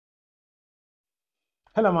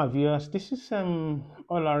Hello, my viewers. This is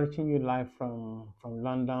Ola reaching you live from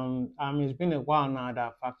London. It's been a while now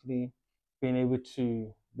that I've actually been able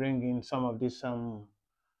to bring in some of this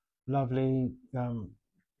lovely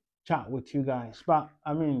chat with you guys. But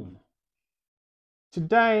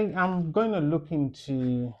today I'm going to look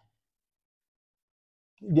into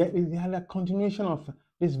the continuation of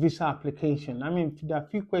this visa application. There are a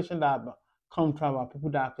few questions that have come to about people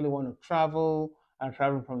that actually want to travel and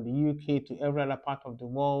travel from the UK to every other part of the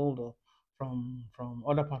world or from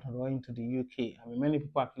other part of the world into the UK. Many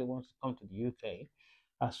people actually want to come to the UK,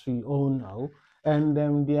 as we all know. And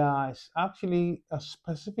there is actually a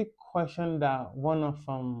specific question that one of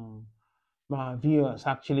my viewers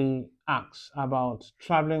actually asked about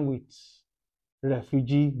traveling with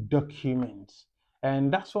refugee documents.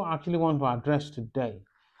 And that's what I actually want to address today.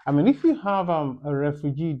 If you have a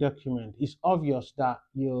refugee document, it's obvious that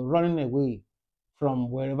you're running away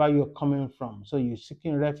from wherever you're coming from. So you're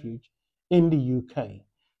seeking refuge in the UK.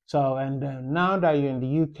 So, and then now that you're in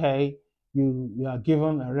the UK, you are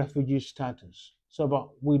given a refugee status. So, but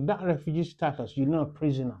with that refugee status, you're not a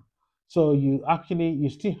prisoner. So you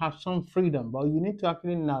still have some freedom, but you need to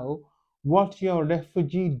actually know what your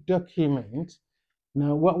refugee document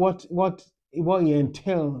now, what it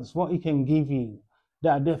entails, what it can give you.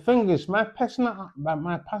 The thing is, my personal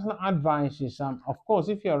advice is, of course,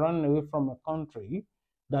 if you're running away from a country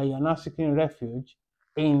that you're not seeking refuge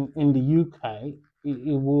in the UK,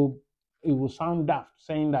 it will sound daft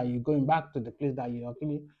saying that you're going back to the place that you're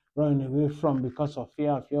actually running away from because of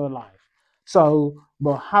fear of your life. So,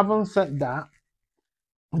 but having said that,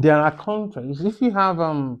 there are countries, if you have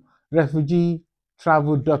refugee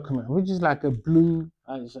travel document, which is like a blue,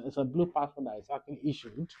 it's a blue passport that is actually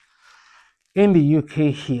issued in the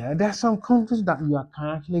UK here. There are some countries that can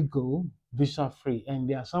actually go visa free, and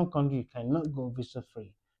there are some countries you cannot go visa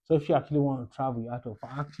free. So if you actually want to travel, you have to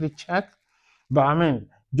actually check. But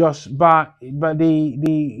just but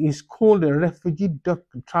the it's called the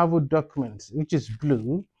travel documents, which is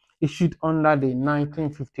blue, issued under the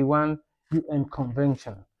 1951 UN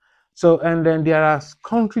Convention. So, and then there are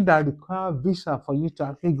countries that require visa for you to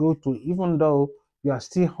actually go to, even though you are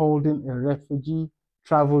still holding a refugee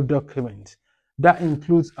travel document. That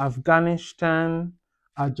includes Afghanistan,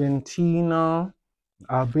 Argentina,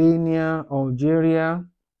 Albania, Algeria,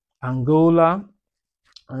 Angola,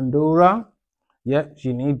 Andorra. Yep,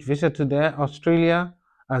 you need visa to there. Australia,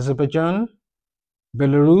 Azerbaijan,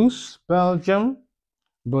 Belarus, Belgium,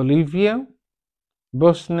 Bolivia,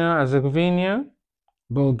 Bosnia Herzegovina,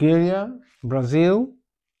 Bulgaria, Brazil,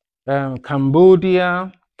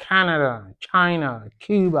 Cambodia, Canada, China,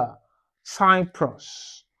 Cuba,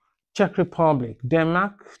 Cyprus, Czech Republic,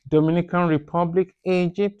 Denmark, Dominican Republic,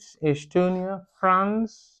 Egypt, Estonia,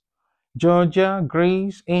 France, Georgia,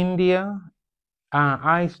 Greece, India,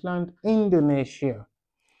 Iceland, Indonesia,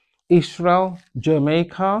 Israel,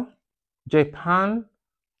 Jamaica, Japan,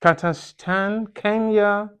 Kazakhstan,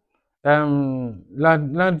 Kenya,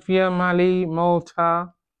 Latvia, Mali,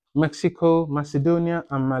 Malta, Mexico, Macedonia,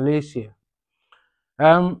 and Malaysia.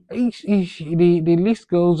 The list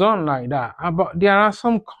goes on like that. But there are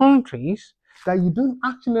some countries that you don't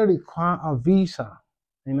actually require a visa,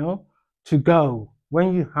 to go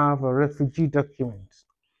when you have a refugee document,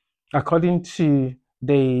 according to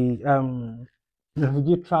the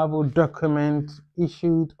refugee travel document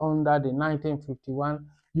issued under the 1951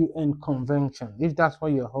 UN Convention, if that's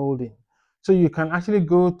what you're holding. So you can actually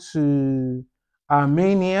go to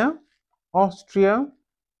Armenia, Austria,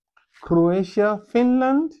 Croatia,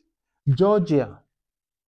 Finland, Georgia,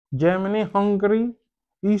 Germany, Hungary,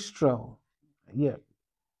 Israel, yeah,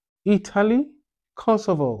 Italy,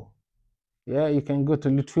 Kosovo. Yeah, you can go to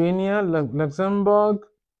Lithuania, Luxembourg,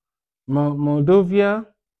 Moldova,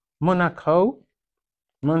 Monaco,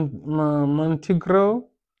 Montenegro,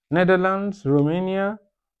 Netherlands, Romania,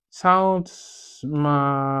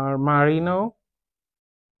 Marino,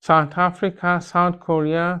 South Africa, South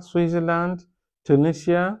Korea, Switzerland,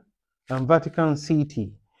 Tunisia, and Vatican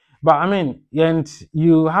City. But and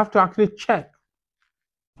you have to actually check,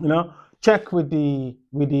 check with the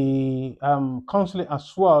consulate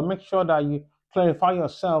as well. Make sure that you clarify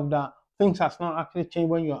yourself that things has not actually changed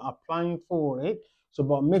when you're applying for it. So,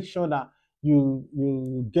 but make sure that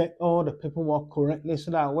you get all the paperwork correctly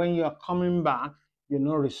so that when you're coming back, you're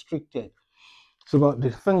not restricted. So, but the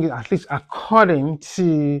thing is, at least according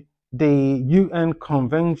to the UN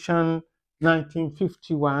Convention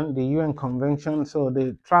 1951, the UN Convention, so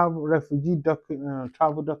the travel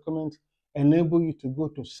documents enable you to go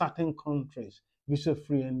to certain countries visa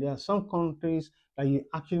free, and there are some countries that you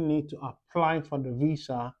actually need to apply for the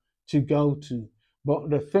visa to go to. But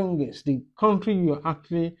the thing is, the country you're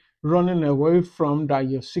actually running away from, that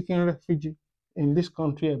you're seeking refuge in this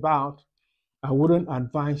country about, I wouldn't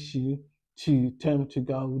advise you to attempt to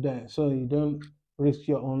go there, so you don't risk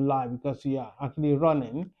your own life, because you are actually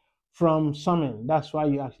running from something. That's why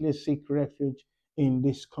you actually seek refuge in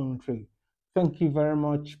this country. Thank you very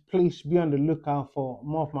much. Please be on the lookout for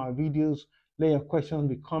more of my videos. Let your questions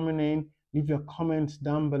be coming in. Leave your comments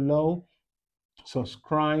down below.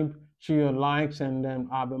 Subscribe, share your likes, and then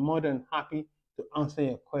I'll be more than happy to answer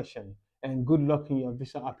your question. And good luck in your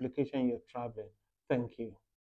visa application you're traveling. Thank you.